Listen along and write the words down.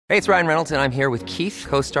Hey, it's Ryan Reynolds, and I'm here with Keith,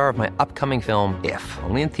 co-star of my upcoming film, If,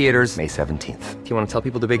 only in theaters May 17th. Do you want to tell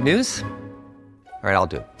people the big news? All right, I'll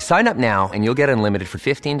do it. Sign up now and you'll get unlimited for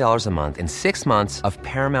 $15 a month and 6 months of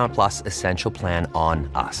Paramount Plus Essential Plan on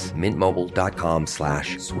us.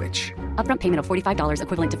 MintMobile.com/switch. Upfront payment of $45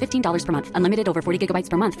 equivalent to $15 per month. Unlimited over 40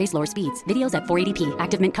 gigabytes per month. Face lower speeds. Videos at 480p.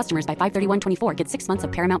 Active Mint customers by 531.24 get 6 months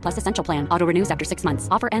of Paramount Plus Essential Plan. Auto renews after 6 months.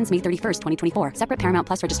 Offer ends May 31st, 2024. Separate Paramount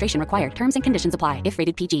Plus registration required. Terms and conditions apply if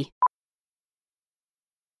rated PG.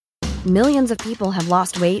 Millions of people have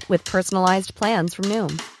lost weight with personalized plans from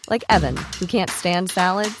Noom. Like Evan, who can't stand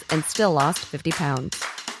salads and still lost 50 pounds.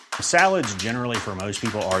 Salads generally for most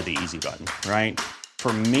people are the easy button, right?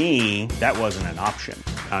 For me, that wasn't an option.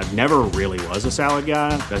 I never really was a salad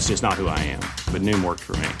guy. That's just not who I am. But Noom worked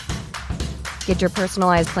for me. Get your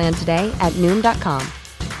personalized plan today at Noom.com.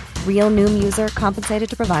 Real Noom user compensated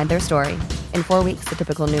to provide their story. In 4 weeks, the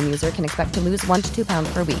typical Noom user can expect to lose 1 to 2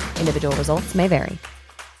 pounds per week. Individual results may vary.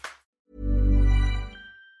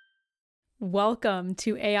 Welcome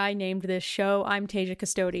to AI Named This Show. I'm Tasia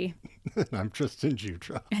Custody. And I'm Tristan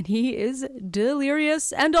Jutra. And he is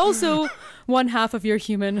delirious and also one half of your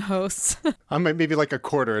human hosts. I'm maybe like a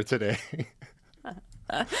quarter today.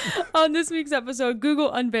 On this week's episode,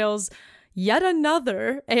 Google unveils yet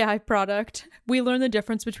another AI product. We learn the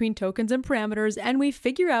difference between tokens and parameters, and we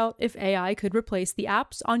figure out if AI could replace the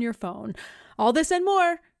apps on your phone. All this and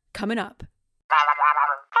more coming up.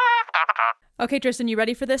 Okay, Tristan, you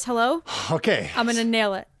ready for this? Hello? Okay. I'm going to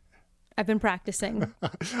nail it. I've been practicing.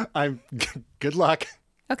 Good luck.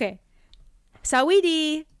 Okay.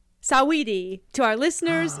 Sawidi to our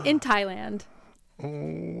listeners in Thailand.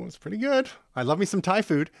 Oh, it's pretty good. I love me some Thai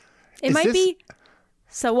food. It might be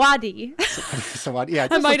Sawadi. Sawadi. Yeah,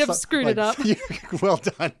 I might have screwed it up. Well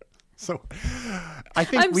done. So, I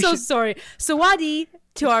think I'm so sorry. Sawadi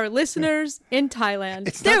to our listeners in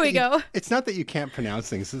Thailand. There we go. It's not that you can't pronounce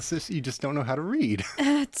things. It's just you just don't know how to read.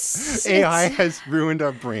 AI has ruined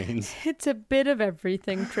our brains. It's a bit of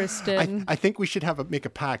everything, Tristan. I think we should make a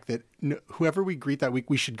pact that whoever we greet that week,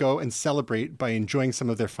 we should go and celebrate by enjoying some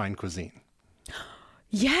of their fine cuisine.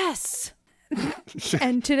 Yes.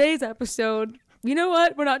 And today's episode, you know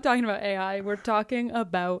what? We're not talking about AI. We're talking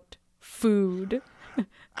about food.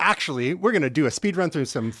 Actually, we're going to do a speed run through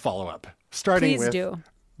some follow-up. Starting with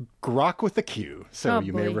Grok with a Q. So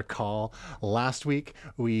you may recall last week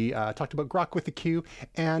we talked about Grok with a Q,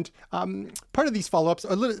 and part of these follow-ups,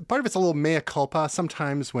 part of it's a little mea culpa.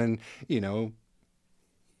 Sometimes when, you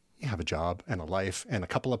have a job and a life and a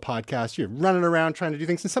couple of podcasts, you're running around trying to do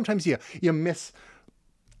things, and sometimes you miss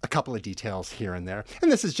a couple of details here and there. And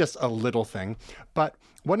this is just a little thing, but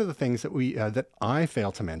one of the things that that I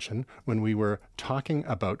failed to mention when we were talking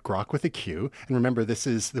about Grok with a Q, and remember this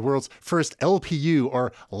is the world's first LPU,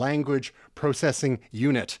 or language processing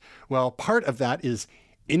unit. Well, part of that is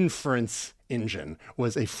inference engine,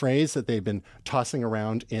 was a phrase that they've been tossing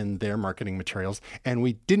around in their marketing materials, and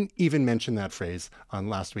we didn't even mention that phrase on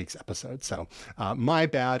last week's episode. So my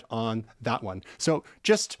bad on that one. So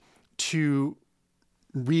just to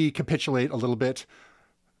recapitulate a little bit,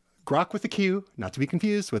 Grok with a Q, not to be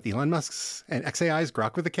confused with Elon Musk's and xAI's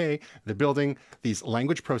Grok with a K. They're building these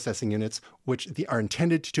language processing units, which are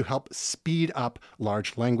intended to help speed up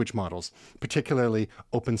large language models, particularly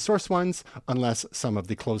open source ones, unless some of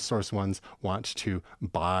the closed source ones want to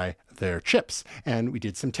buy their chips. And we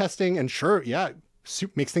did some testing, and sure,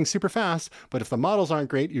 makes things super fast, but if the models aren't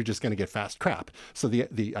great, you're just going to get fast crap. So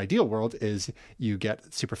the ideal world is you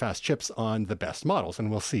get super fast chips on the best models,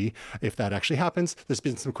 and we'll see if that actually happens. There's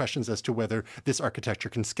been some questions as to whether this architecture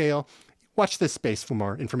can scale. Watch this space for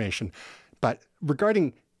more information. But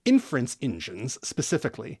regarding inference engines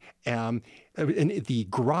specifically, and the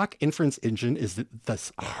Grok inference engine is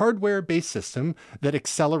this hardware-based system that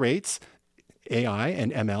accelerates AI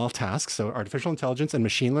and ML tasks, so artificial intelligence and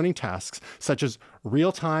machine learning tasks, such as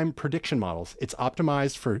real-time prediction models. It's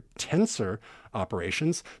optimized for tensor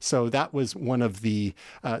operations. So that was one of the,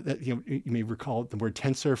 you may recall the word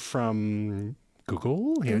tensor from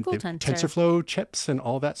Google Tensor. TensorFlow chips and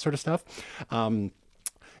all that sort of stuff.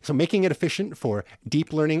 So making it efficient for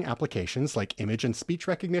deep learning applications like image and speech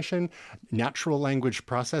recognition, natural language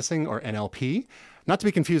processing, or NLP, not to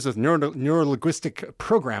be confused with neurolinguistic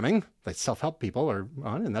programming that self-help people are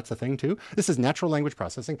on, and that's a thing too. This is natural language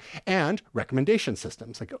processing and recommendation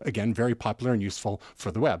systems, like, again, very popular and useful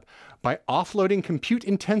for the web. By offloading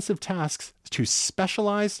compute-intensive tasks to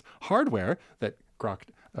specialized hardware that Grok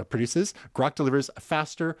produces, Grok delivers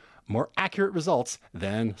faster, more accurate results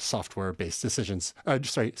than software-based solutions.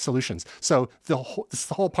 So this is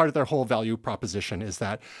the whole part of their whole value proposition is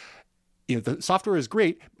that the software is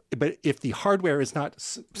great, but if the hardware is not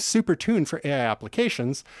super tuned for AI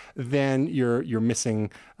applications, then you're missing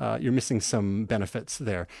some benefits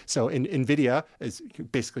there. So NVIDIA is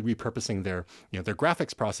basically repurposing their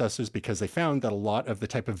graphics processors because they found that a lot of the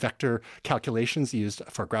type of vector calculations used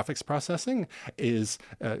for graphics processing is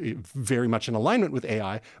very much in alignment with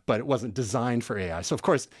AI, but it wasn't designed for AI. So of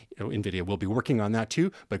course, NVIDIA will be working on that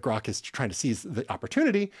too, but Grok is trying to seize the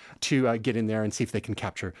opportunity to get in there and see if they can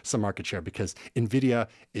capture some market share, because NVIDIA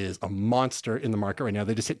is a monster in the market right now.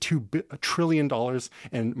 They just hit $2 trillion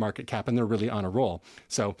in market cap, and they're really on a roll.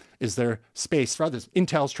 So is there space for others?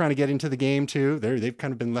 Intel's trying to get into the game too. They've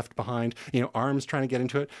kind of been left behind. ARM's trying to get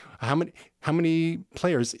into it. How many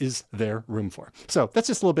players is there room for? So that's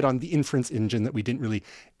just a little bit on the inference engine that we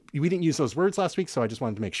didn't use those words last week. So I just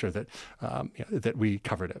wanted to make sure that that we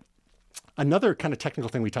covered it. Another kind of technical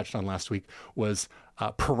thing we touched on last week was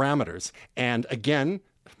parameters. And again,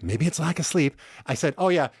 maybe it's lack of sleep. I said, oh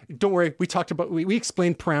yeah, don't worry. We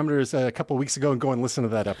explained parameters a couple of weeks ago, and go and listen to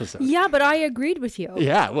that episode. Yeah, but I agreed with you.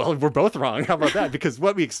 Yeah, well, we're both wrong. How about that? Because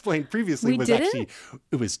what we explained previously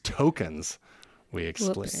it was tokens we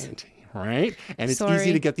explained. Whoops. Right? And it's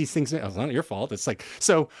easy to get these things. It's not your fault. It's like,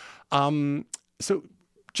 so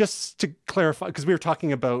just to clarify, because we were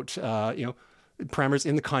talking about, parameters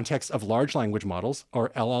in the context of large language models, or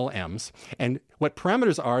LLMs. And what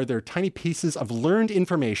parameters are, they're tiny pieces of learned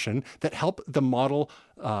information that help the model,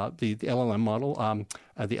 the LLM model,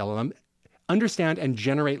 the LLM, understand and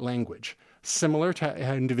generate language. Similar to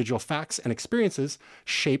how individual facts and experiences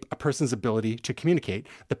shape a person's ability to communicate,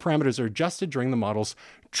 the parameters are adjusted during the model's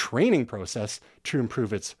training process to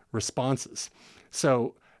improve its responses.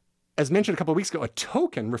 So, as mentioned a couple of weeks ago, a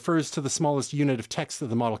token refers to the smallest unit of text that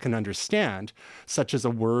the model can understand, such as a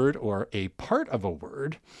word or a part of a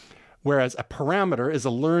word, whereas a parameter is a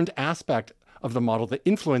learned aspect of the model that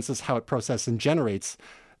influences how it processes and generates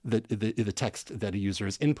the text that a user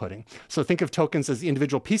is inputting. So think of tokens as the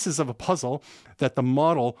individual pieces of a puzzle that the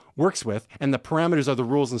model works with, and the parameters are the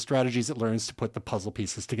rules and strategies it learns to put the puzzle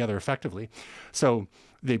pieces together effectively. So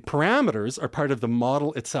the parameters are part of the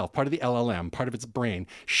model itself, part of the LLM, part of its brain,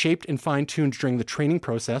 shaped and fine-tuned during the training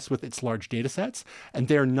process with its large data sets, and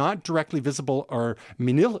they're not directly visible or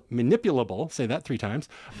manipulable, say that 3 times,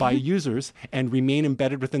 by users, and remain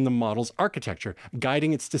embedded within the model's architecture,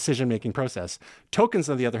 guiding its decision-making process. Tokens,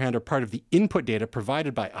 on the other hand, are part of the input data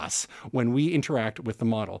provided by us when we interact with the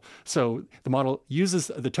model. So the model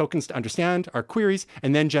uses the tokens to understand our queries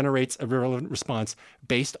and then generates a relevant response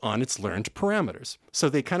based on its learned parameters.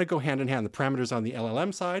 So they kind of go hand in hand. The parameters on the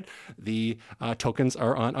LLM side, the tokens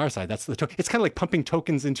are on our side. That's it's kind of like pumping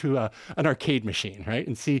tokens into an arcade machine, right?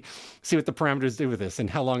 And see what the parameters do with this, and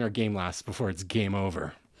how long our game lasts before it's game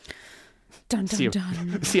over. Dun, dun,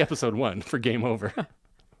 dun. See episode 1 for game over.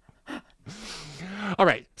 All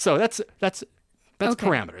right, so that's okay.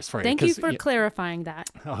 Parameters for you. Thank you for clarifying that.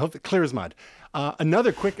 I hope it clear as mud.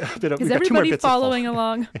 Another quick bit of... Is everybody following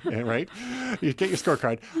along? Right? You get your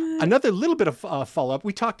scorecard. Another little bit of follow-up.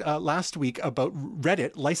 We talked last week about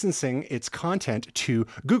Reddit licensing its content to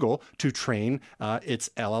Google to train its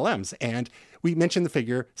LLMs. And we mentioned the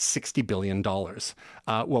figure $60 billion.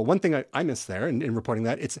 Well, one thing I missed there in reporting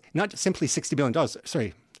that, it's not simply $60 billion.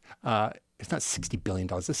 Sorry. It's not $60 billion.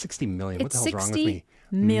 It's 60 million. What the hell's wrong with me?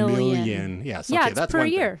 Million. Yes. Yeah, okay, it's that's per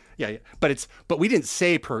one year. Thing. Yeah. But we didn't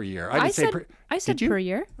say per year. I said per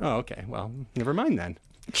year. Oh, okay. Well, never mind then.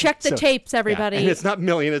 Check the tapes, everybody. Yeah. And it's not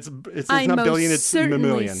million. It's not billion. It's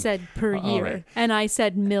million. I said per year, right. And I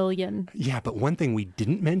said million. Yeah, but one thing we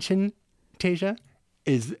didn't mention, Tasia,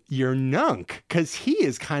 is your nunk, because he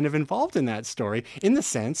is kind of involved in that story in the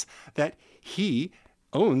sense that he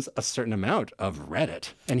owns a certain amount of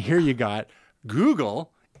Reddit. And here you got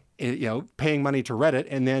Google, paying money to Reddit,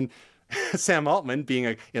 and then Sam Altman,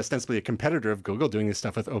 being ostensibly a competitor of Google, doing this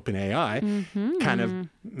stuff with OpenAI, kind of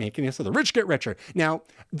making it so the rich get richer. Now,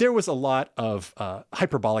 there was a lot of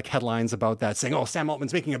hyperbolic headlines about that, saying, "Oh, Sam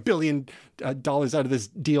Altman's making $1 billion out of this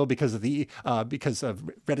deal because of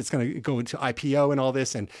Reddit's going to go into IPO and all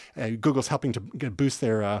this, and Google's helping to boost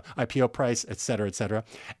their IPO price, et cetera, et cetera."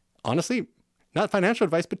 Honestly, not financial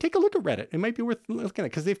advice, but take a look at Reddit. It might be worth looking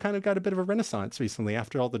at, because they've kind of got a bit of a renaissance recently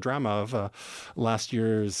after all the drama of last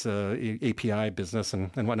year's API business and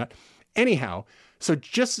whatnot. Anyhow, so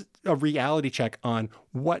just a reality check on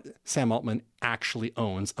what Sam Altman actually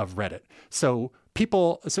owns of Reddit. So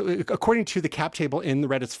according to the cap table in the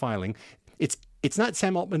Reddit's filing, it's not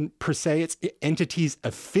Sam Altman per se, it's entities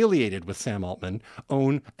affiliated with Sam Altman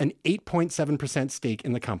own an 8.7% stake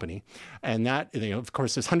in the company. And that, of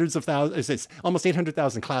course, there's hundreds of thousands, it's almost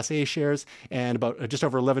 800,000 Class A shares and about just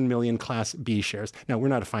over 11 million Class B shares. Now, we're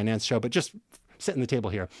not a finance show, but just setting the table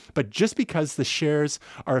here. But just because the shares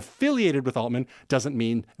are affiliated with Altman doesn't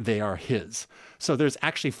mean they are his. So there's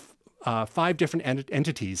actually 5 different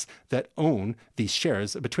entities that own these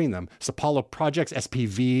shares between them. It's Apollo Projects,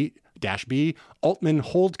 SPV-B, Altman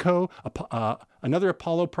Holdco, another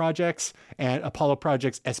Apollo Projects, and Apollo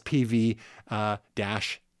Projects SPV-A.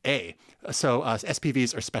 So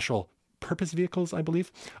SPVs are special purpose vehicles, I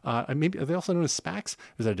believe. Maybe are they also known as SPACs?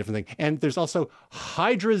 Is that a different thing? And there's also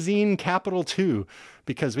Hydrazine Capital 2,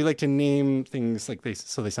 because we like to name things like they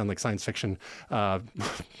sound like science fiction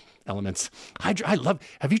elements. Have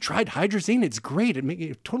you tried Hydrazine? It's great.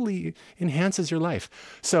 It totally enhances your life.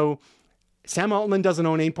 So Sam Altman doesn't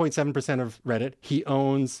own 8.7% of Reddit. He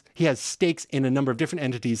has stakes in a number of different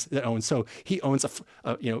entities that own. So he owns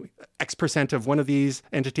X percent of one of these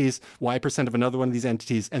entities, Y percent of another one of these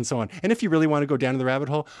entities, and so on. And if you really want to go down to the rabbit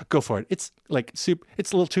hole, go for it. It's like soup.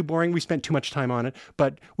 It's a little too boring. We spent too much time on it,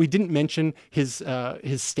 but we didn't mention his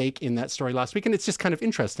stake in that story last week. And it's just kind of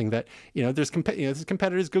interesting that there's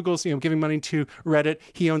competitors. Google's giving money to Reddit.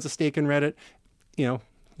 He owns a stake in Reddit.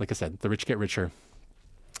 Like I said, the rich get richer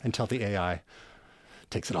until the AI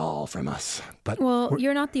takes it all from us. But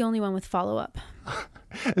you're not the only one with follow-up.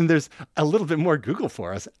 And there's a little bit more Google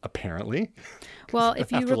for us, apparently. Well,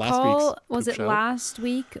 if you recall, was it last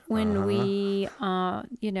week when we,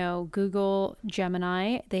 Google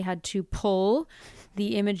Gemini, they had to pull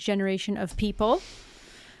the image generation of people,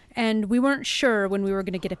 and we weren't sure when we were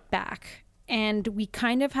going to get it back. And we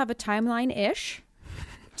kind of have a timeline-ish.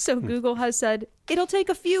 So Google has said it'll take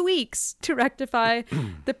a few weeks to rectify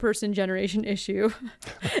the person generation issue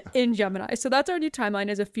in Gemini. So that's our new timeline,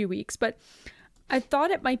 is a few weeks. But I thought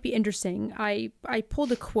it might be interesting. I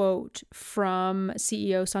pulled a quote from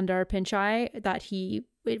CEO Sundar Pichai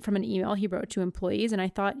from an email he wrote to employees. And I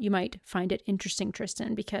thought you might find it interesting,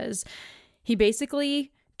 Tristan, because he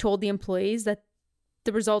basically told the employees that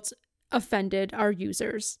the results offended our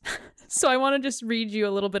users. So I want to just read you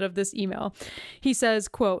a little bit of this email. He says,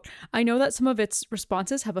 quote, "I know that some of its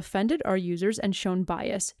responses have offended our users and shown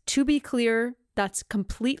bias. To be clear, that's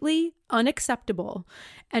completely unacceptable,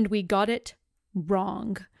 and we got it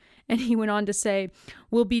wrong." And he went on to say,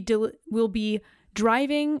 we'll be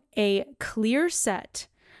driving a clear set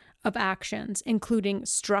of actions, including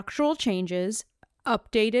structural changes,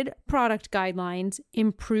 updated product guidelines,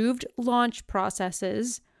 improved launch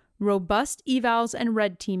processes, robust evals and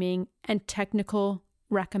red teaming, and technical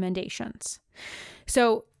recommendations.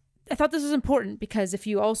 So I thought this was important because if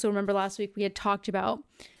you also remember last week, we had talked about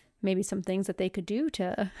maybe some things that they could do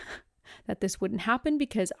that this wouldn't happen,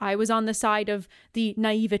 because I was on the side of the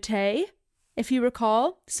naivete, if you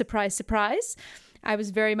recall. Surprise, surprise. I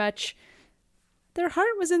was very much, their heart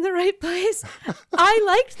was in the right place. I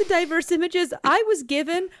liked the diverse images I was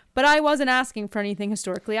given, but I wasn't asking for anything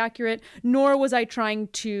historically accurate, nor was I trying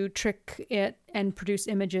to trick it and produce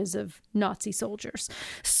images of Nazi soldiers.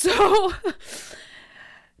 So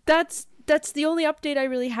that's the only update I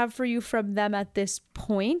really have for you from them at this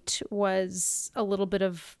point, was a little bit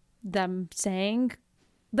of them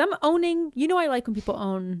owning, I like when people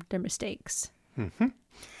own their mistakes. Mm-hmm.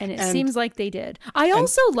 And it seems like they did. I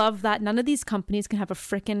also love that none of these companies can have a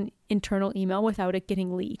frickin' internal email without it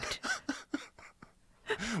getting leaked.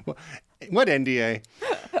 Well, what NDA?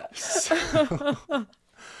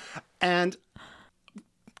 And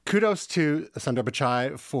kudos to Sundar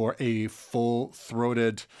Pichai for a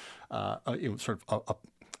full-throated, I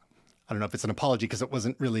don't know if it's an apology because it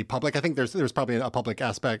wasn't really public. I think there's probably a public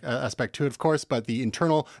aspect to it, of course, but the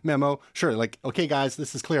internal memo, sure, like, okay, guys,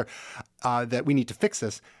 this is clear that we need to fix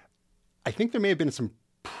this. I think there may have been some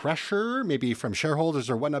pressure, maybe from shareholders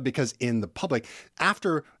or whatnot, because in the public,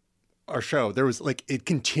 after our show, there was it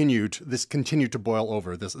continued to boil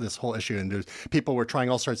over, this whole issue, and people were trying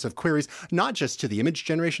all sorts of queries, not just to the image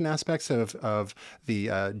generation aspects of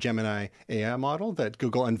the Gemini AI model that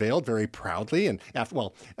Google unveiled very proudly, and after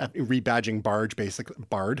rebadging Bard,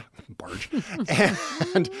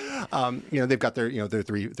 and they've got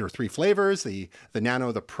their three flavors, the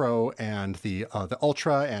Nano, the Pro, and the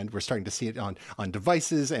Ultra, and we're starting to see it on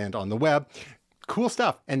devices and on the web. Cool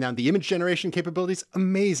stuff. And now the image generation capabilities,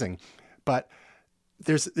 amazing. But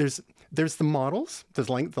there's the models, there's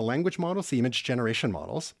the language models, the image generation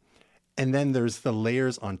models, and then there's the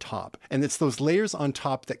layers on top. And it's those layers on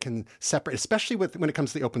top that can separate, especially when it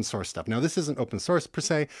comes to the open source stuff. Now, this isn't open source per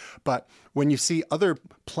se, but when you see other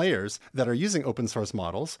players that are using open source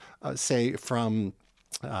models, say from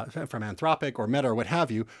Anthropic or Meta or what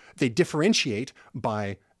have you, they differentiate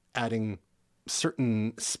by adding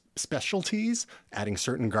certain specialties, adding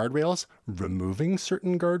certain guardrails, removing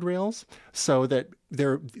certain guardrails, so that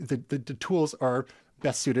the tools are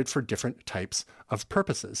best suited for different types of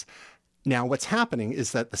purposes. Now, what's happening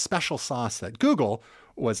is that the special sauce that Google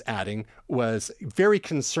was adding was very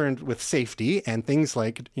concerned with safety and things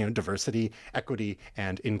like, diversity, equity,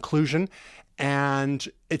 and inclusion. And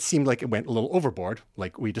it seemed like it went a little overboard,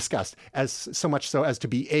 like we discussed, as so much so as to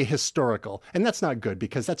be ahistorical. And that's not good,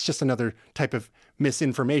 because that's just another type of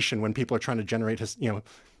misinformation when people are trying to generate,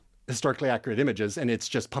 historically accurate images, and it's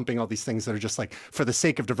just pumping all these things that are just like for the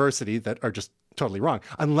sake of diversity that are just totally wrong,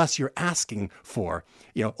 unless you're asking for,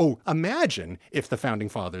 imagine if the founding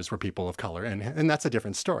fathers were people of color, and that's a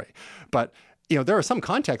different story. But there are some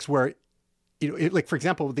contexts where, like, for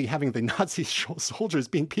example, having the Nazi soldiers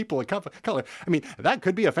being people of color. I mean, that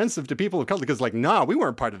could be offensive to people of color, because we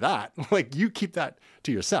weren't part of that. Like, you keep that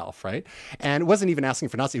to yourself, right? And it wasn't even asking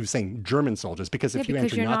for Nazi, it was saying German soldiers, because if you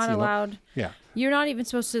enter you're Nazi, not allowed. Yeah, you're not even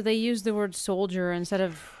supposed to. They use the word soldier instead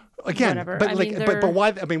of. Again, whatever. but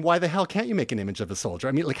why? I mean, why the hell can't you make an image of a soldier?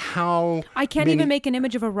 I mean, like, how? I can't even make an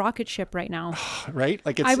image of a rocket ship right now. Right?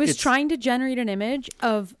 Like, I was trying to generate an image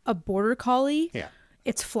of a border collie. Yeah.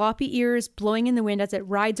 Its floppy ears blowing in the wind as it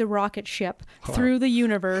rides a rocket ship through the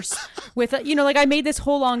universe with I made this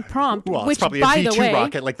whole long prompt, well, which, it's probably by a V2 the way,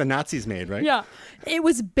 rocket like the Nazis made, right? Yeah, it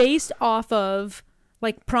was based off of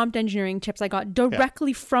like prompt engineering tips I got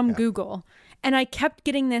directly from Google. And I kept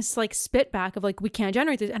getting this like spit back of like, we can't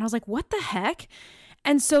generate this. And I was like, what the heck?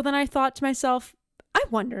 And so then I thought to myself, I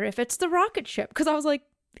wonder if it's the rocket ship. Because I was like,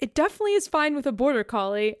 it definitely is fine with a border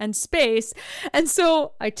collie and space. And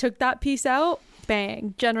so I took that piece out,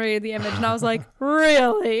 bang, generated the image. And I was like,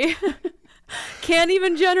 really? Can't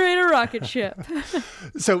even generate a rocket ship.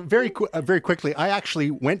 So very quickly, I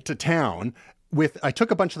actually went to town I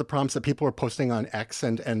took a bunch of the prompts that people were posting on X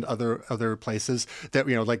and other places that,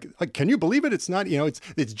 like, can you believe it? It's not,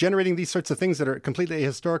 it's generating these sorts of things that are completely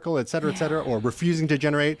ahistorical, et cetera, or refusing to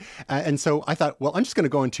generate. And so I thought, well, I'm just going to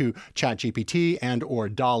go into ChatGPT and or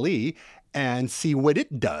DALL-E and see what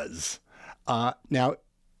it does. Now,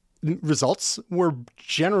 results were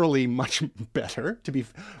generally much better, to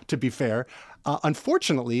be fair.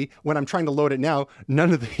 Unfortunately, when I'm trying to load it now,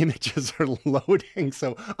 none of the images are loading.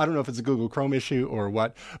 So I don't know if it's a Google Chrome issue or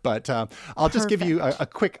what, but I'll just give you a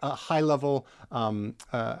quick high level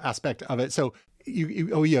aspect of it. So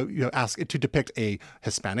you ask it to depict a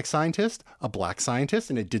Hispanic scientist, a Black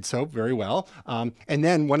scientist, and it did so very well. And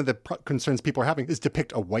then one of the concerns people are having is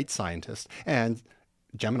depict a white scientist, and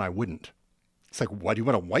Gemini wouldn't. It's like, what do you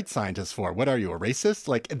want a white scientist for? What are you, a racist?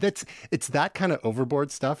 Like, it's that kind of overboard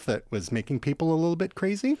stuff that was making people a little bit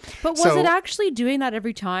crazy. But was it actually doing that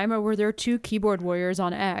every time? Or were there two keyboard warriors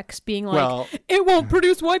on X being like, it won't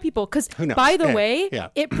produce white people? Because, by the way,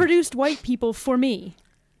 it produced white people for me.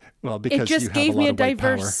 Well, because it just gave me a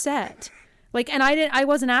diverse set. Like, and I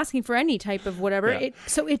wasn't asking for any type of whatever. Yeah.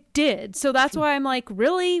 So it did. So that's why I'm like,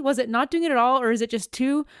 really? Was it not doing it at all? Or is it just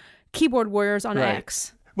two keyboard warriors on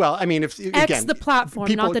X? Well, I mean, if again, the platform,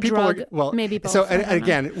 not the drug. Maybe both. So, and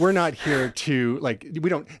again, we're not here to we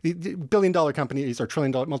don't. The billion-dollar companies or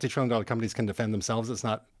multi-trillion-dollar companies can defend themselves. It's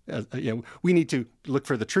not. We need to look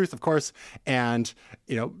for the truth, of course. And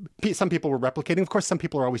some people were replicating. Of course, some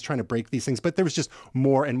people are always trying to break these things. But there was just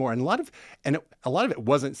more and more, and a lot of it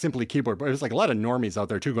wasn't simply keyboard, but it was like a lot of normies out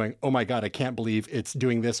there too, going, "Oh my God, I can't believe it's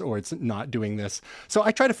doing this or it's not doing this." So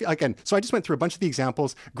I try to So I just went through a bunch of the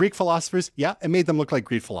examples. Greek philosophers, it made them look like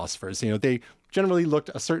Greek philosophers. They generally looked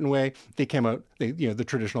a certain way. They came out, the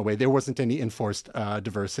traditional way. There wasn't any enforced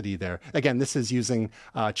diversity there. Again, this is using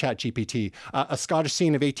ChatGPT. A Scottish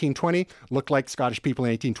scene of 1820 looked like Scottish people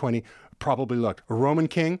in 1820 probably looked. A Roman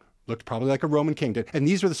king looked probably like a Roman king did. And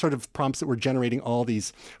these were the sort of prompts that were generating all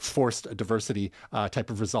these forced diversity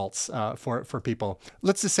type of results for people.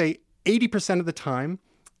 Let's just say 80% of the time,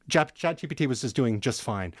 ChatGPT was just doing just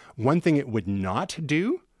fine. One thing it would not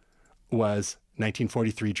do was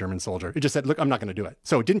 1943 German soldier. It just said, look, I'm not going to do it.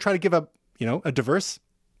 So it didn't try to give up, a diverse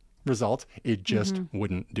result. It just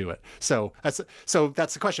wouldn't do it. So that's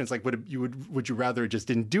the question. It's like, would you rather it just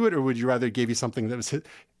didn't do it, or would you rather it gave you something that was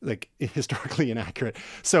like historically inaccurate?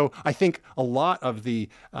 So I think a lot of the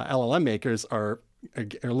LLM makers are a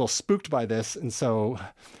little spooked by this. And so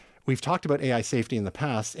we've talked about AI safety in the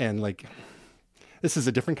past, and like, this is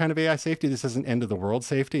a different kind of AI safety. This isn't end of the world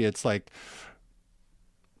safety. It's like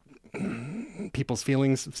people's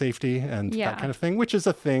feelings of safety and that kind of thing, which is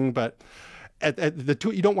a thing, but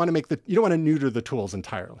you don't want to neuter the tools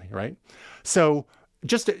entirely, right? So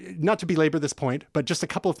just not to belabor this point, but just a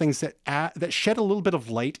couple of things that shed a little bit of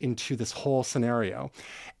light into this whole scenario,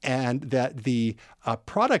 and that the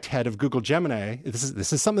product head of Google Gemini,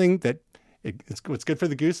 this is something that It's what's good for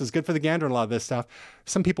the goose is good for the gander and a lot of this stuff.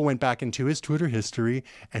 Some people went back into his Twitter history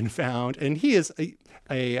and found, and he is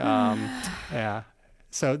yeah.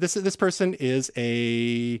 So this person is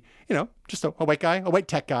just a white guy, a white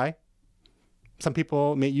tech guy. Some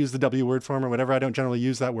people may use the W word for him or whatever. I don't generally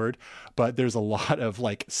use that word, but there's a lot of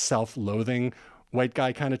like self-loathing white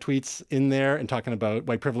guy kind of tweets in there and talking about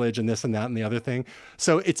white privilege and this and that and the other thing.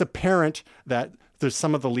 So it's apparent that there's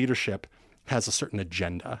some of the leadership has a certain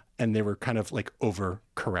agenda, and they were kind of like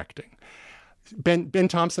overcorrecting. Ben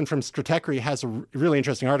Thompson from Stratechery has a really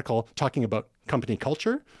interesting article talking about company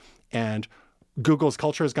culture, and Google's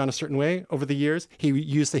culture has gone a certain way over the years. He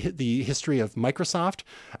used the history of Microsoft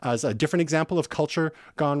as a different example of culture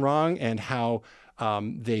gone wrong, and how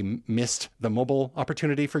they missed the mobile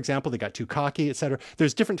opportunity, for example. They got too cocky, et cetera.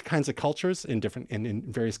 There's different kinds of cultures in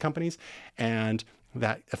various companies, and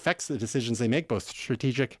that affects the decisions they make, both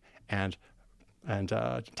strategic and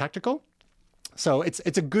tactical. So it's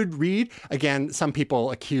a good read. Again, some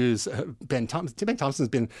people accuse Ben Thompson. Ben Thompson's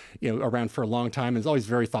been around for a long time, and there's always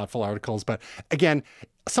very thoughtful articles. But again,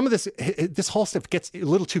 some of this whole stuff gets a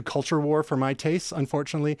little too culture war for my taste,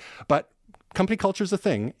 unfortunately. But company culture is a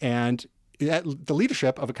thing, and the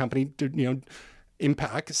leadership of a company,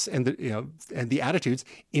 impacts and the attitudes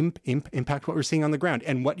impact what we're seeing on the ground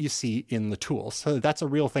and what you see in the tools. So that's a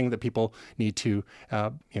real thing that people need to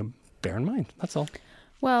bear in mind. That's all.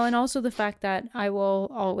 Well, and also the fact that I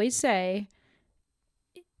will always say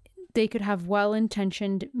they could have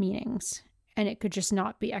well-intentioned meanings and it could just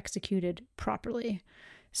not be executed properly.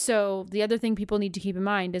 So the other thing people need to keep in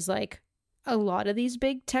mind is like a lot of these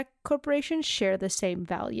big tech corporations share the same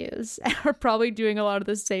values and are probably doing a lot of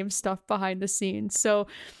the same stuff behind the scenes. So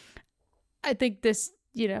I think this,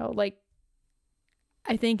 I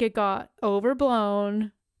think it got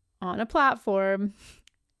overblown on a platform.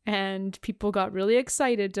 And people got really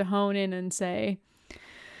excited to hone in and say,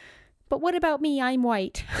 but what about me? I'm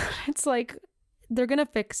white. It's like, they're going to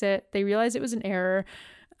fix it. They realize it was an error.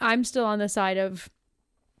 I'm still on the side of,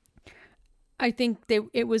 I think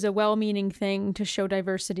it was a well-meaning thing to show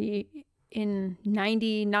diversity in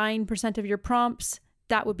 99% of your prompts.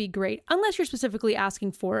 That would be great. Unless you're specifically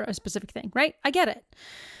asking for a specific thing, right? I get it.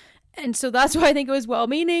 And so that's why I think it was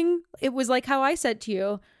well-meaning. It was like how I said to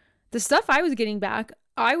you, the stuff I was getting back,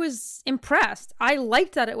 I was impressed. I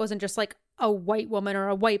liked that it wasn't just like a white woman or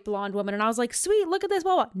a white blonde woman. And I was like, sweet, look at this,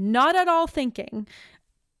 blah, blah. Not at all thinking,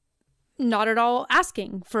 not at all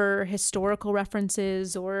asking for historical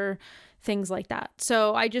references or things like that.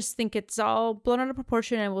 So I just think it's all blown out of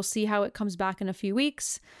proportion, and we'll see how it comes back in a few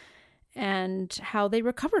weeks, and how they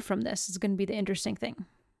recover from this is going to be the interesting thing.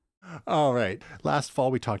 All right. Last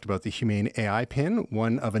fall, we talked about the Humane AI pin,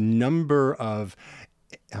 one of a number of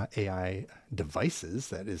AI devices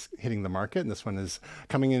that is hitting the market, and this one is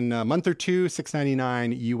coming in a month or two,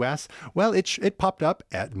 $6.99 US. Well, it popped up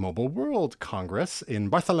at Mobile World Congress in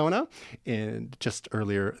Barcelona just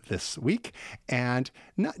earlier this week, and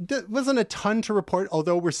wasn't a ton to report,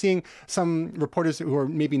 although we're seeing some reporters who are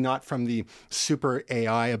maybe not from the super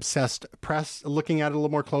AI obsessed press looking at it a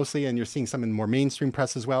little more closely, and you're seeing some in more mainstream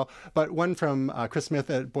press as well. But one from Chris Smith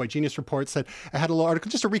at Boy Genius Report said, I had a little article,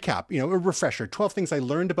 just a recap, a refresher, 12 things I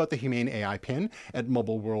learned about the Humane AI pin at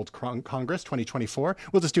Mobile World Congress 2024.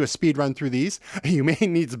 We'll just do a speed run through these.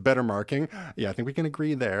 Humane needs better marking. Yeah, I think we can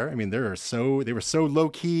agree there. I mean, they were so low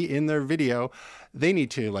key in their video. They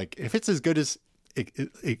need to, if it's as good as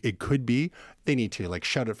it could be, they need to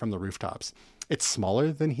shout it from the rooftops. It's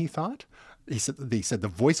smaller than he thought. They said the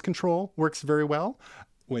voice control works very well.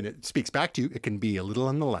 When it speaks back to you, it can be a little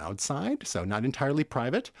on the loud side, so not entirely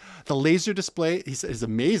private. The laser display is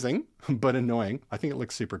amazing, but annoying. I think it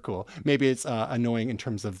looks super cool. Maybe it's annoying in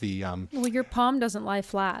terms of the... Well, your palm doesn't lie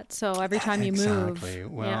flat, so every time you move... Exactly.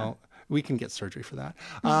 Well... Yeah. We can get surgery for that.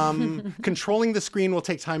 Controlling the screen will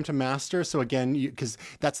take time to master. So again, because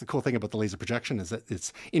that's the cool thing about the laser projection, is that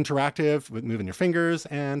it's interactive with moving your fingers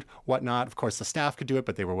and whatnot. Of course, the staff could do it,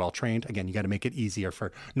 but they were well trained. Again, you got to make it easier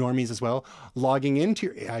for normies as well. Logging into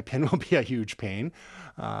your AI pin will be a huge pain.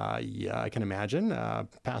 I can imagine.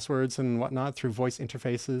 Passwords and whatnot through voice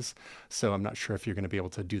interfaces. So I'm not sure if you're going to be able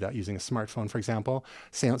to do that using a smartphone, for example.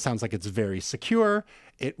 Sounds like it's very secure.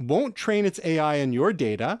 It won't train its AI on your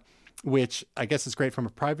data, which I guess is great from a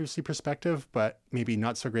privacy perspective, but maybe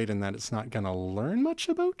not so great in that it's not going to learn much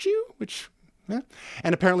about you,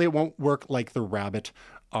 and apparently it won't work like the Rabbit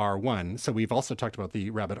R1. So we've also talked about the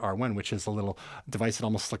Rabbit R1, which is a little device that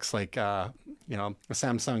almost looks like, a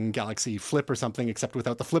Samsung Galaxy Flip or something, except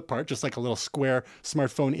without the flip part, just like a little square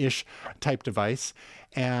smartphone-ish type device.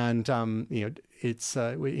 And,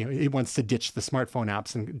 it wants to ditch the smartphone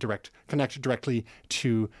apps and connect directly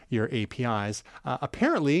to your APIs.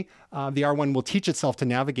 Apparently, the R1 will teach itself to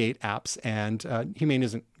navigate apps, and Humane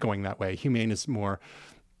isn't going that way. Humane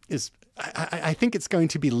I think it's going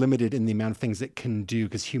to be limited in the amount of things it can do,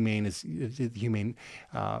 because Humane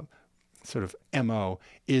sort of MO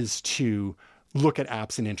is to look at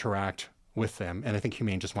apps and interact with them. And I think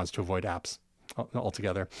Humane just wants to avoid apps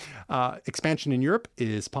altogether. Expansion in Europe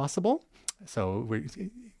is possible. So we're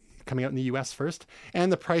coming out in the US first.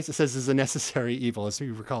 And the price, it says, is a necessary evil. As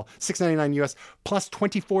you recall, $6.99 US plus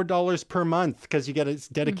 $24 per month, because you get a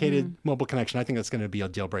dedicated mobile connection. I think that's going to be a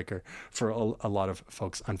deal breaker for a lot of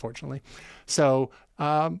folks, unfortunately. So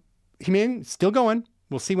Humane, still going.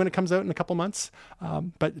 We'll see when it comes out in a couple months.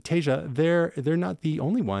 But Tasia, they're not the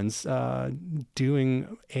only ones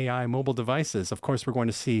doing AI mobile devices. Of course, we're going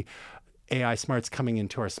to see AI smarts coming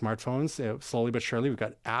into our smartphones slowly but surely. We've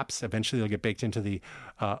got apps. Eventually, they'll get baked into the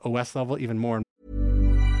OS level even more.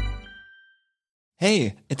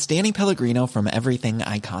 Hey, it's Danny Pellegrino from Everything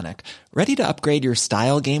Iconic. Ready to upgrade your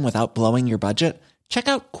style game without blowing your budget? Check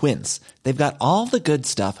out Quince. They've got all the good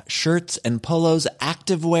stuff, shirts and polos,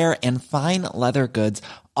 activewear, and fine leather goods,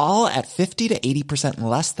 all at 50 to 80%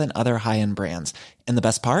 less than other high-end brands. And the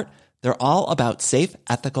best part? They're all about safe,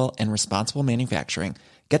 ethical, and responsible manufacturing.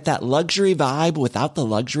 Get that luxury vibe without the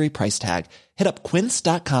luxury price tag. Hit up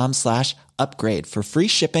quince.com/upgrade for free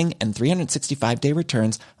shipping and 365-day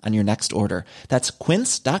returns on your next order. That's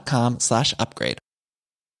quince.com/upgrade.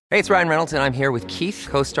 Hey, it's Ryan Reynolds, and I'm here with Keith,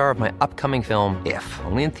 co-star of my upcoming film, If,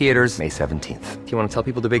 only in theaters May 17th. Do you want to tell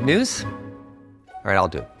people the big news? All right, I'll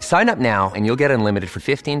do it. Sign up now and you'll get unlimited for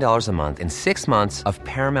 $15 a month and 6 months of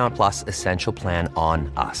Paramount Plus Essential Plan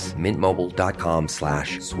on us.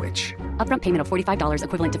 MintMobile.com/switch. Upfront payment of $45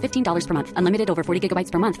 equivalent to $15 per month. Unlimited over 40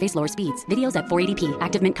 gigabytes per month. Face lower speeds. Videos at 480p.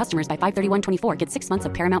 Active Mint customers by 531.24 get 6 months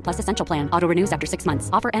of Paramount Plus Essential Plan. Auto renews after 6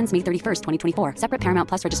 months. Offer ends May 31st, 2024. Separate Paramount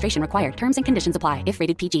Plus registration required. Terms and conditions apply if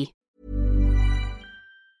rated PG.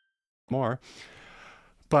 More.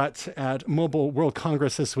 But at Mobile World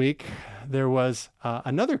Congress this week, there was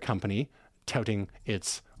another company touting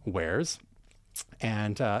its wares,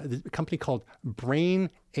 and a company called Brain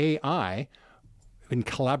AI in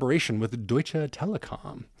collaboration with Deutsche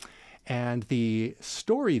Telekom. And the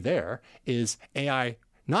story there is AI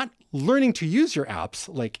not learning to use your apps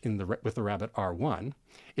like with the Rabbit R1.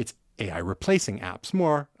 It's AI replacing apps,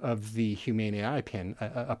 more of the Humane AI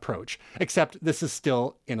approach, except this is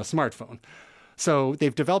still in a smartphone. So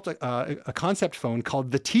they've developed a concept phone called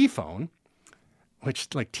the T-phone, which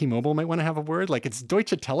like T-Mobile might want to have a word. Like it's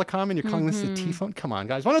Deutsche Telekom and you're calling this the T-phone? Come on,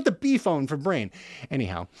 guys. Why not the B-phone for Brain?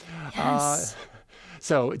 Anyhow. Yes.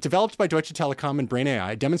 So developed by Deutsche Telekom and Brain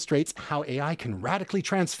AI, demonstrates how AI can radically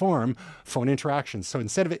transform phone interactions. So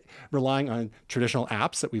instead of it relying on traditional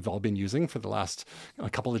apps that we've all been using for the last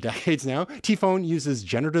couple of decades now, T-Phone uses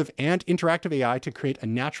generative and interactive AI to create a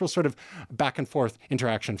natural sort of back and forth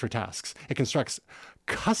interaction for tasks. It constructs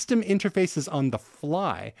custom interfaces on the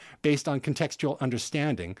fly based on contextual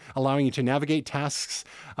understanding, allowing you to navigate tasks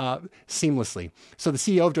seamlessly. So the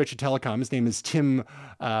CEO of Deutsche Telekom, his name is Tim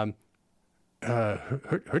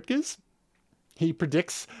Hertges. He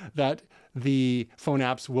predicts that the phone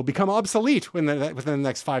apps will become obsolete within the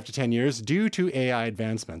next 5 to 10 years due to AI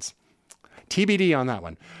advancements. TBD on that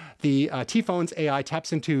one. The T-Phone's AI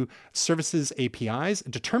taps into services APIs,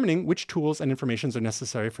 determining which tools and information are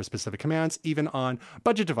necessary for specific commands, even on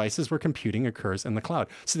budget devices where computing occurs in the cloud.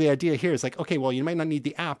 So the idea here is like, okay, well, you might not need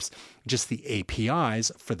the apps, just the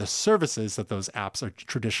APIs for the services that those apps are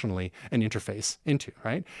traditionally an interface into,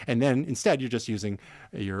 right? And then instead, you're just using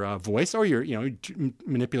your voice, or you're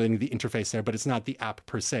manipulating the interface there, but it's not the app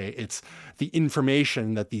per se. It's the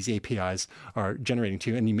information that these APIs are generating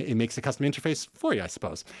to you, and it makes a custom interface for you, I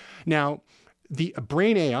suppose. Now, the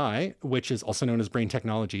Brain AI, which is also known as Brain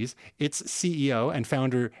Technologies, its CEO and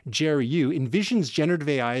founder, Jerry Yu, envisions generative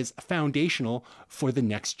AI as foundational for the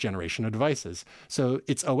next generation of devices. So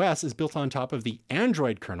its OS is built on top of the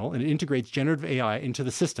Android kernel, and it integrates generative AI into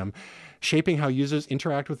the system, shaping how users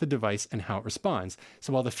interact with the device and how it responds.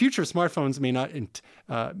 So while the future of smartphones may not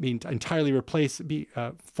entirely replace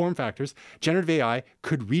form factors, generative AI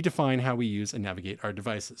could redefine how we use and navigate our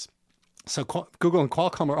devices. So Google and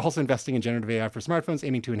Qualcomm are also investing in generative AI for smartphones,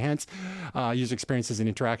 aiming to enhance user experiences and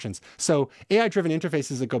interactions. So AI-driven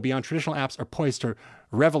interfaces that go beyond traditional apps are poised to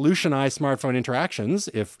revolutionize smartphone interactions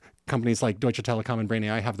if companies like Deutsche Telekom and Brain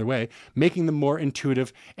AI have their way, making them more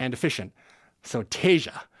intuitive and efficient. So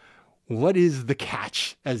Tasia, what is the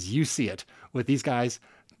catch as you see it with these guys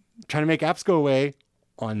trying to make apps go away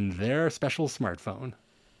on their special smartphone?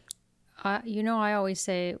 I always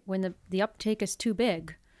say when the uptake is too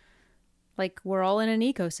big, like we're all in an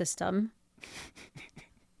ecosystem.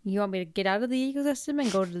 You want me to get out of the ecosystem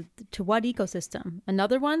and go to what ecosystem?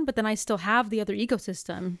 Another one, but then I still have the other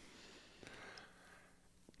ecosystem.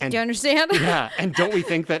 And, do you understand? Yeah. And don't we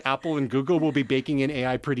think that Apple and Google will be baking in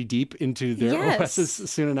AI pretty deep into their OSs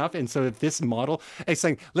soon enough? And so if this model is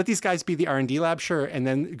saying, let these guys be the R&D lab, sure. And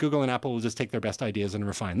then Google and Apple will just take their best ideas and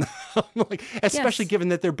refine them. Especially given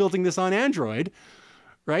that they're building this on Android,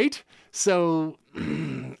 right? So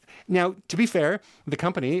now, to be fair, the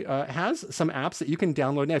company has some apps that you can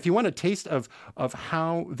download. Now, if you want a taste of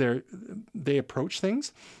how they approach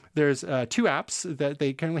things, there's 2 apps that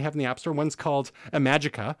they currently have in the App Store. One's called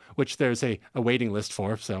Imagica, which there's a waiting list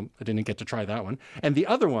for, so I didn't get to try that one. And the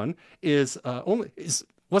other one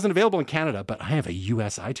wasn't available in Canada, but I have a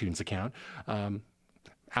US iTunes account,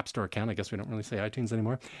 App Store account. I guess we don't really say iTunes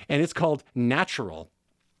anymore. And it's called Natural.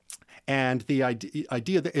 And the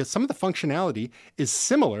idea that is some of the functionality is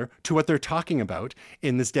similar to what they're talking about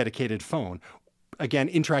in this dedicated phone. Again,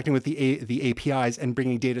 interacting with the APIs and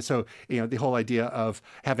bringing data. So, the whole idea of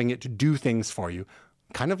having it do things for you,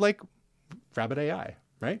 kind of like Rabbit AI,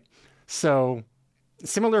 right? So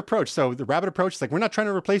similar approach. So the Rabbit approach is like, we're not trying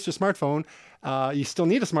to replace your smartphone. You still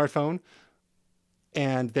need a smartphone.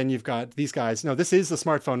 And then you've got these guys. No, this is the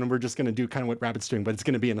smartphone, and we're just going to do kind of what Rabbit's doing, but it's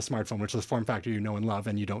going to be in a smartphone, which is a form factor you know and love,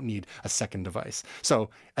 and you don't need a second device. So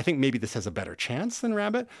I think maybe this has a better chance than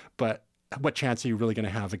Rabbit, but what chance are you really going to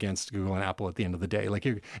have against Google and Apple at the end of the day?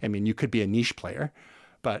 You could be a niche player,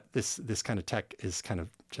 but this kind of tech is kind of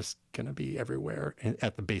just going to be everywhere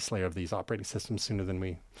at the base layer of these operating systems sooner than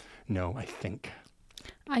we know, I think.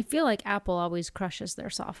 I feel like Apple always crushes their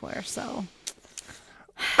software, so...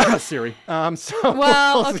 Siri.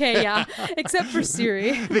 Okay, yeah. Except for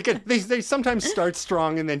Siri. They sometimes start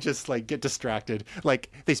strong and then just get distracted.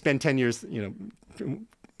 Like they spend 10 years,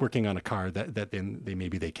 working on a car that then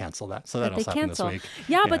they cancel that. So that also happened this week.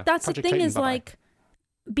 Yeah, but that's Project the thing Titan, is bye-bye.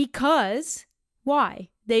 Because why?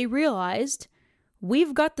 They realized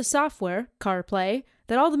we've got the software, CarPlay,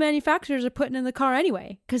 that all the manufacturers are putting in the car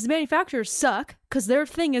anyway. Because the manufacturers suck because their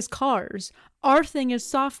thing is cars. Our thing is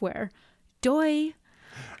software. Doy.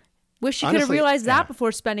 Wish you could have realized that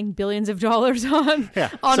before spending billions of dollars on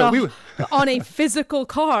a physical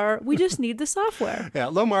car. We just need the software. Yeah,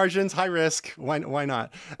 low margins, high risk. Why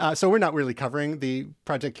not? So we're not really covering the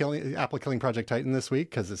Apple killing Project Titan this week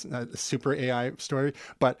because it's not a super AI story.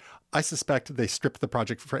 But I suspect they stripped the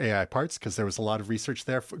project for AI parts because there was a lot of research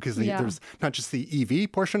there. Because there's not just the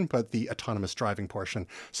EV portion, but the autonomous driving portion.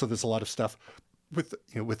 So there's a lot of stuff with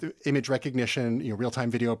image recognition,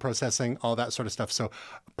 real-time video processing, all that sort of stuff. So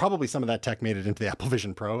probably some of that tech made it into the Apple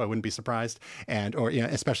Vision Pro. I wouldn't be surprised. Or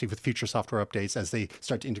especially with future software updates as they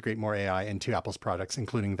start to integrate more AI into Apple's products,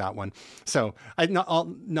 including that one. So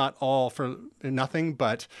not all for nothing,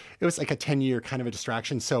 but it was like a 10-year kind of a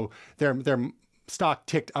distraction. So their stock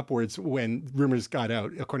ticked upwards when rumors got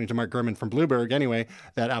out, according to Mark Gurman from Bloomberg anyway,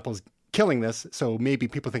 that Apple's killing this. So maybe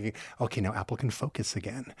people thinking, okay, now Apple can focus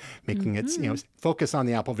again, making it, focus on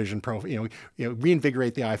the Apple Vision Pro,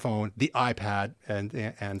 reinvigorate the iPhone, the iPad, and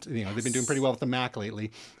they've been doing pretty well with the Mac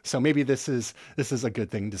lately. So maybe this is a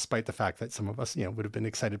good thing, despite the fact that some of us, would have been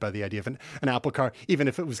excited by the idea of an Apple car, even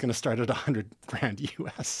if it was going to start at $100,000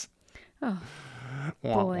 US. Oh,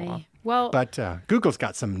 boy. Well, but Google's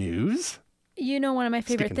got some news. One of my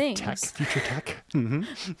favorite things. Tech, future tech.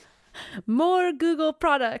 Mm-hmm. More Google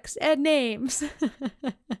products and names.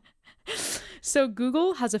 So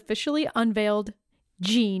Google has officially unveiled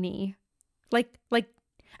Genie. Like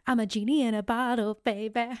I'm a genie in a bottle,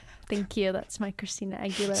 baby. Thank you. That's my Christina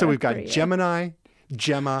Aguilera. So we've got Gemini,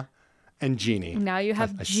 Gemma, and Genie. Now you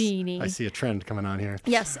have Genie. I see a trend coming on here.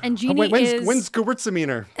 Yes, and Genie when's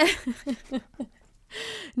Gewürztraminer?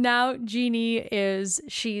 Now Genie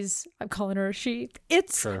I'm calling her a she.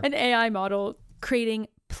 It's an AI model creating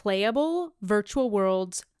playable virtual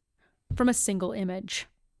worlds from a single image.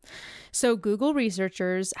 So Google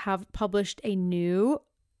researchers have published a new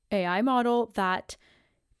AI model that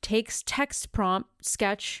takes text prompt,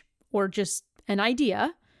 sketch, or just an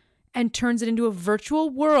idea and turns it into a virtual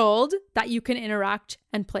world that you can interact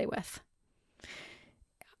and play with.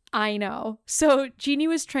 I know. So Genie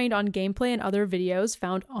was trained on gameplay and other videos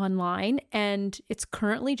found online, and it's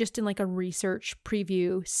currently just in a research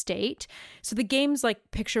preview state. So the games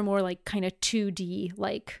picture more kind of 2D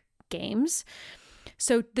games.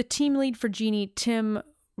 So the team lead for Genie, Tim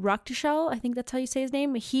Ruckteschel, I think that's how you say his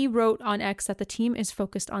name, he wrote on X that the team is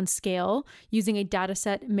focused on scale using a data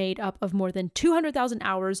set made up of more than 200,000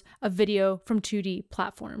 hours of video from 2D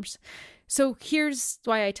platforms. So here's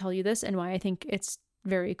why I tell you this and why I think it's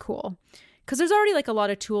very cool. Because there's already like a lot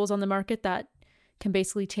of tools on the market that can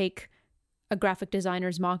basically take a graphic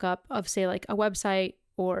designer's mock-up of, say, like a website,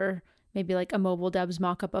 or maybe like a mobile dev's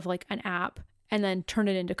mock-up of like an app, and then turn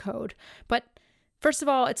it into code. But first of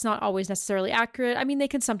all, it's not always necessarily accurate. I mean, they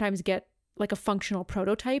can sometimes get like a functional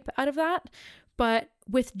prototype out of that. But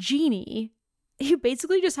with Genie, you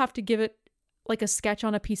basically just have to give it like a sketch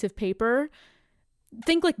on a piece of paper.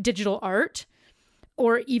 Think like digital art,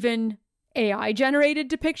 or even AI generated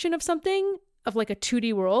depiction of something, of like a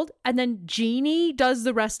 2D world. And then Genie does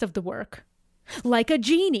the rest of the work. Like a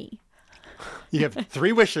genie. You have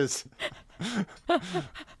 3 wishes.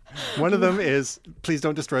 One of them is, please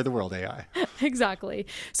don't destroy the world, AI. Exactly.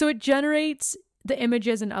 So it generates the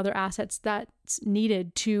images and other assets that's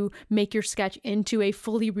needed to make your sketch into a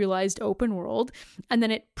fully realized open world. And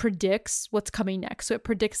then it predicts what's coming next. So it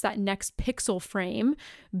predicts that next pixel frame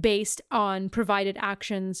based on provided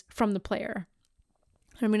actions from the player.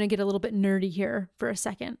 I'm going to get a little bit nerdy here for a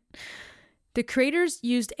second. The creators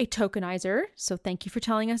used a tokenizer, so thank you for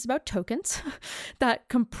telling us about tokens, that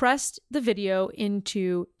compressed the video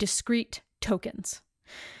into discrete tokens.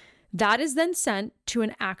 That is then sent to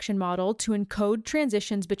an action model to encode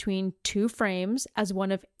transitions between 2 frames as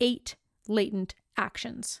one of 8 latent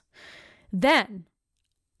actions. Then,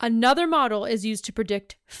 another model is used to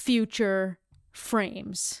predict future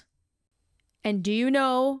frames. And do you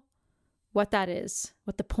know what that is?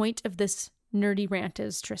 What the point of this nerdy rant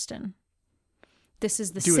is, Tristan? This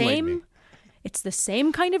is the same. It's the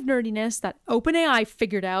same kind of nerdiness that OpenAI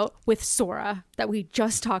figured out with Sora that we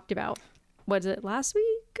just talked about. Was it last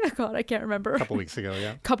week? God, I can't remember. A couple weeks ago,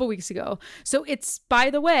 yeah. Couple weeks ago. So it's,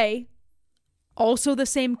 by the way, also the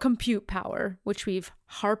same compute power, which we've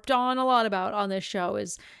harped on a lot about on this show,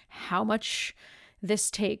 is how much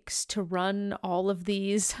this takes to run all of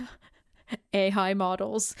these AI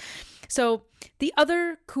models. So the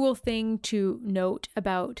other cool thing to note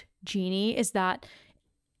about Genie is that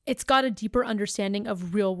it's got a deeper understanding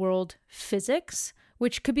of real world physics,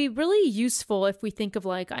 which could be really useful if we think of,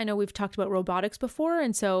 like, I know we've talked about robotics before.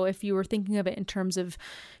 And so if you were thinking of it in terms of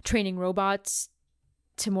training robots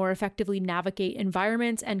to more effectively navigate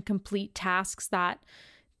environments and complete tasks that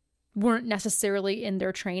weren't necessarily in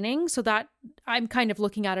their training. So that I'm kind of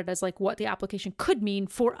looking at it as like what the application could mean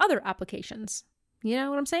for other applications. You know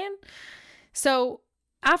what I'm saying? So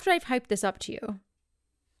after I've hyped this up to you,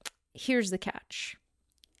 here's the catch.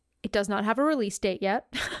 It does not have a release date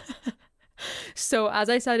yet. So as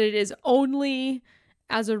I said, it is only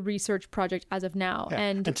as a research project as of now. Yeah.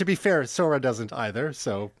 And to be fair, Sora doesn't either.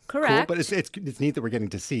 So correct. Cool. But it's neat that we're getting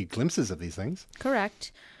to see glimpses of these things.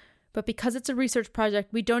 Correct. But because it's a research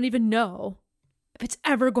project, we don't even know if it's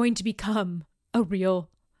ever going to become a real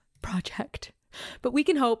project. But we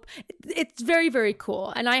can hope. It's very, very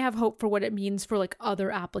cool. And I have hope for what it means for like other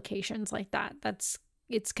applications like that.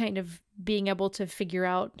 It's kind of being able to figure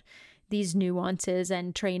out these nuances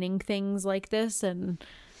and training things like this, and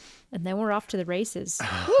then we're off to the races.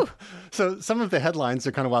 So some of the headlines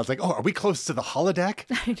are kind of wild. It's like, oh, are we close to the holodeck?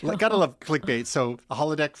 Gotta love clickbait. So a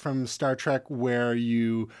holodeck from Star Trek, where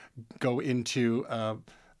you go into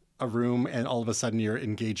a room and all of a sudden you're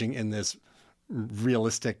engaging in this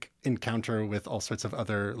realistic encounter with all sorts of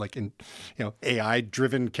other AI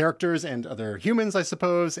driven characters and other humans, I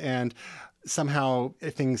suppose. And somehow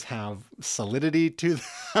things have solidity to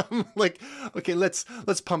them. Like, okay, let's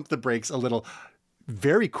pump the brakes a little.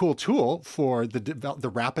 Very cool tool for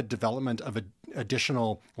the rapid development of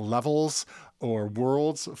additional levels or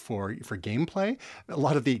worlds for gameplay. A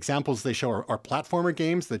lot of the examples they show are platformer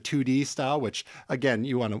games, the 2D style, which again,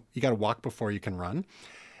 you got to walk before you can run.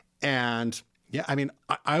 And yeah, I mean,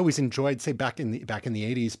 I always enjoyed, say, back in the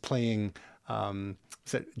 80s playing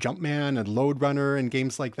Jumpman and Load Runner and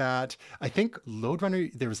games like that. I think Load Runner,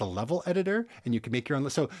 there was a level editor and you could make your own.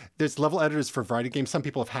 So there's level editors for a variety of games. Some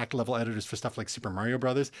people have hacked level editors for stuff like Super Mario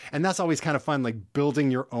Brothers. And that's always kind of fun, like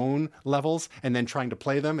building your own levels and then trying to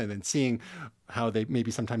play them and then seeing how they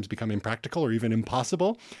maybe sometimes become impractical or even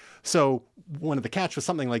impossible. So one of the catch with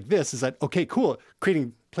something like this is that, okay, cool,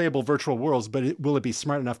 creating playable virtual worlds, but will it be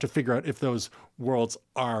smart enough to figure out if those worlds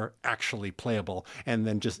are actually playable and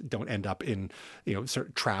then just don't end up in, sort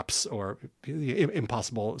of traps or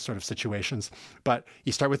impossible sort of situations. But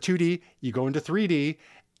you start with 2D, you go into 3D,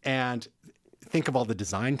 and think of all the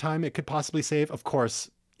design time it could possibly save. Of course,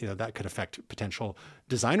 that could affect potential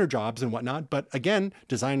designer jobs and whatnot. But again,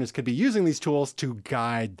 designers could be using these tools to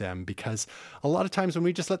guide them, because a lot of times when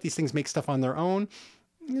we just let these things make stuff on their own,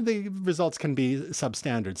 the results can be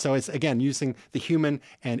substandard. So it's, again, using the human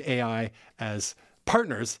and AI as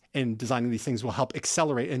partners in designing these things will help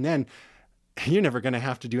accelerate. And then you're never going to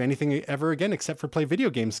have to do anything ever again except for play video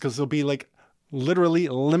games, because there'll be like literally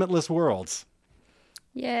limitless worlds.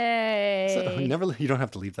 Yay. So you don't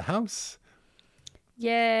have to leave the house.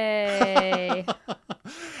 Yay.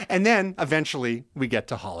 And then eventually we get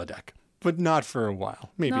to holodeck, but not for a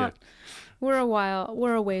while. We're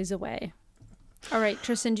a ways away. All right,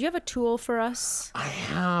 Tristan, do you have a tool for us? I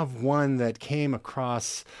have one that came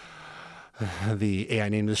across the AI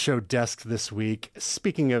Name the Show desk this week.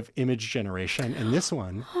 Speaking of image generation, and this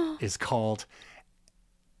one is called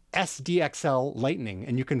SDXL Lightning,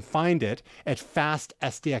 and you can find it at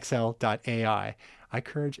fastsdxl.ai. I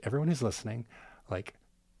encourage everyone who's listening, go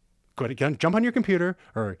ahead, jump on your computer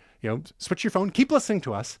or switch your phone, keep listening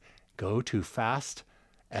to us, go to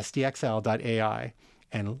fastsdxl.ai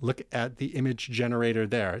and look at the image generator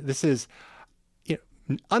there. This is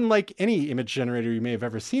unlike any image generator you may have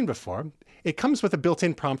ever seen before. It comes with a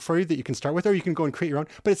built-in prompt for you that you can start with, or you can go and create your own.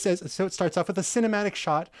 But it starts off with a cinematic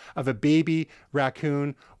shot of a baby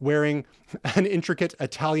raccoon wearing an intricate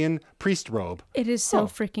Italian priest robe. It is so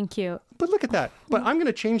freaking cute. But look at that. But I'm going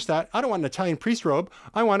to change that. I don't want an Italian priest robe.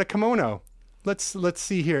 I want a kimono. Let's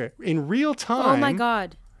see here. In real time. Oh my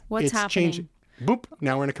God. What's happening? Changing. Boop.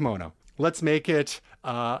 Now we're in a kimono. Let's make it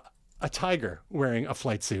a tiger wearing a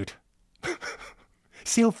flight suit.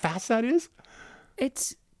 See how fast that is?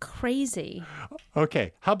 It's crazy.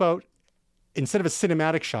 Okay. How about instead of a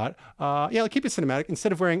cinematic shot, I'll keep it cinematic.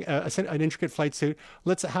 Instead of wearing an intricate flight suit,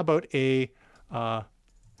 how about a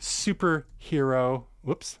superhero?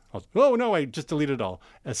 Whoops. Oh, no, I just deleted it all.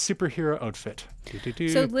 A superhero outfit.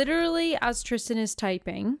 So literally, as Tristan is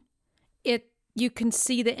typing, you can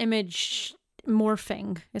see the image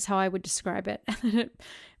morphing, is how I would describe it. And it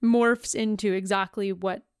morphs into exactly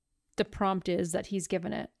what the prompt is that he's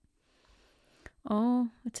given it. Oh,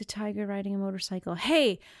 it's a tiger riding a motorcycle.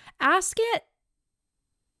 Hey, ask it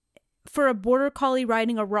for a border collie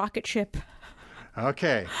riding a rocket ship.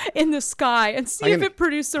 Okay. In the sky, and see if it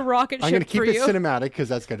produced a rocket ship for you. I'm going to keep it cinematic because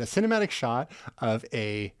that's good. A cinematic shot of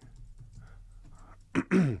a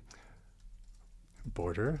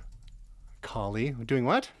border collie doing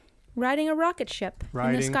what? Riding a rocket ship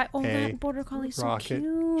in the sky. Oh, that border collie's so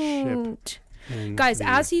cute. Guys,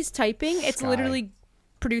 as he's typing, it's literally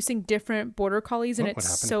producing different border collies, and it's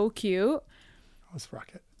so cute. What's the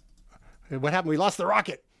rocket? What happened? We lost the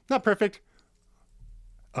rocket. Not perfect.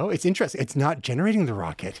 Oh, it's interesting. It's not generating the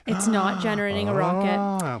rocket. It's not generating a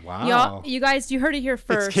rocket. Wow. You guys, you heard it here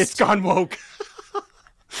first. It's gone woke.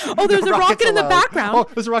 Oh, there's a rocket in the background. Oh,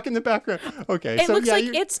 there's a rocket in the background. Okay. It looks like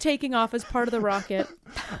it's taking off as part of the rocket.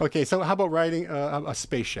 Okay, so how about riding a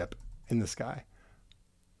spaceship in the sky?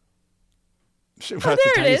 There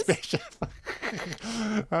it is. Spaceship.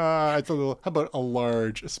 It's a little. How about a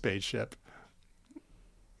large spaceship?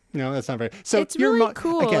 No, that's not very. So it's really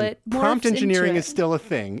cool. Again, prompt engineering is still a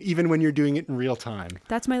thing, even when you're doing it in real time.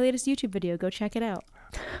 That's my latest YouTube video. Go check it out.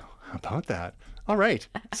 How about that? All right.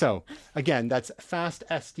 So again, that's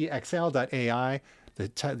fastsdxl.ai.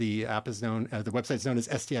 The app is known. The website is known as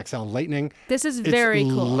SDXL Lightning. This is very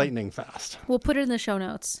cool. Lightning fast. We'll put it in the show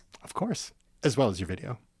notes. Of course, as well as your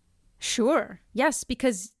video. Sure. Yes,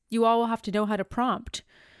 because you all will have to know how to prompt.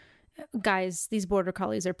 Guys, these border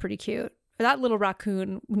collies are pretty cute. That little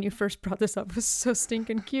raccoon, when you first brought this up, was so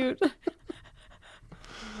stinking cute.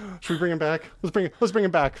 Should we bring him back? Let's bring him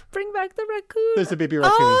back. Bring back the raccoon. There's a baby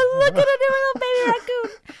raccoon. Oh, look at a new little baby raccoon.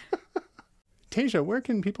 Tasia, where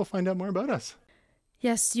can people find out more about us?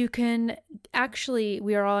 Yes, you can. Actually,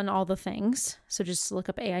 we are on all the things. So just look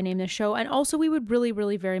up AI Name This Show. And also, we would really,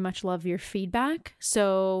 really very much love your feedback.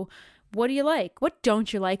 So what do you like? What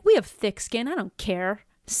don't you like? We have thick skin. I don't care.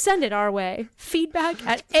 Send it our way. Feedback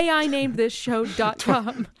at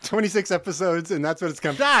AINameThisShow.com. 26 episodes, and that's what it's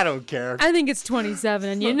come to. I don't care. I think it's 27,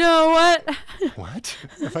 and you know what? What?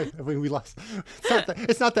 We lost.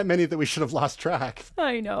 It's not that many that we should have lost track.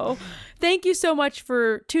 I know. Thank you so much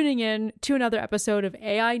for tuning in to another episode of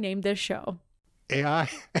AI Name This Show. AI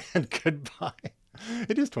and goodbye.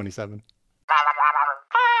 It is 27.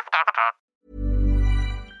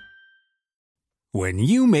 When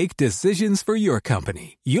you make decisions for your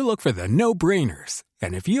company, you look for the no-brainers.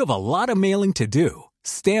 And if you have a lot of mailing to do,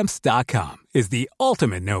 Stamps.com is the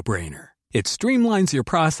ultimate no-brainer. It streamlines your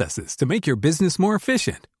processes to make your business more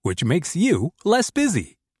efficient, which makes you less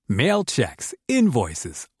busy. Mail checks,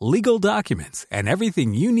 invoices, legal documents, and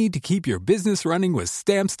everything you need to keep your business running with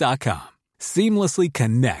Stamps.com. Seamlessly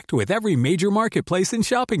connect with every major marketplace and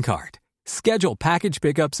shopping cart. Schedule package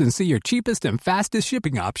pickups and see your cheapest and fastest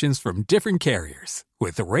shipping options from different carriers.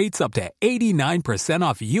 With rates up to 89%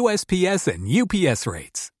 off USPS and UPS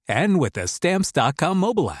rates. And with the Stamps.com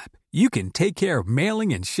mobile app, you can take care of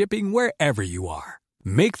mailing and shipping wherever you are.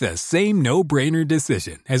 Make the same no-brainer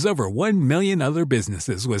decision as over 1 million other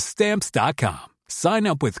businesses with Stamps.com. Sign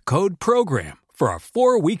up with code PROGRAM for a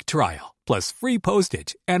 4-week trial, plus free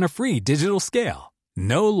postage and a free digital scale.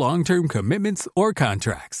 No long-term commitments or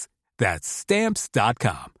contracts. That's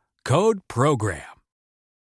Stamps.com. Code PROGRAM.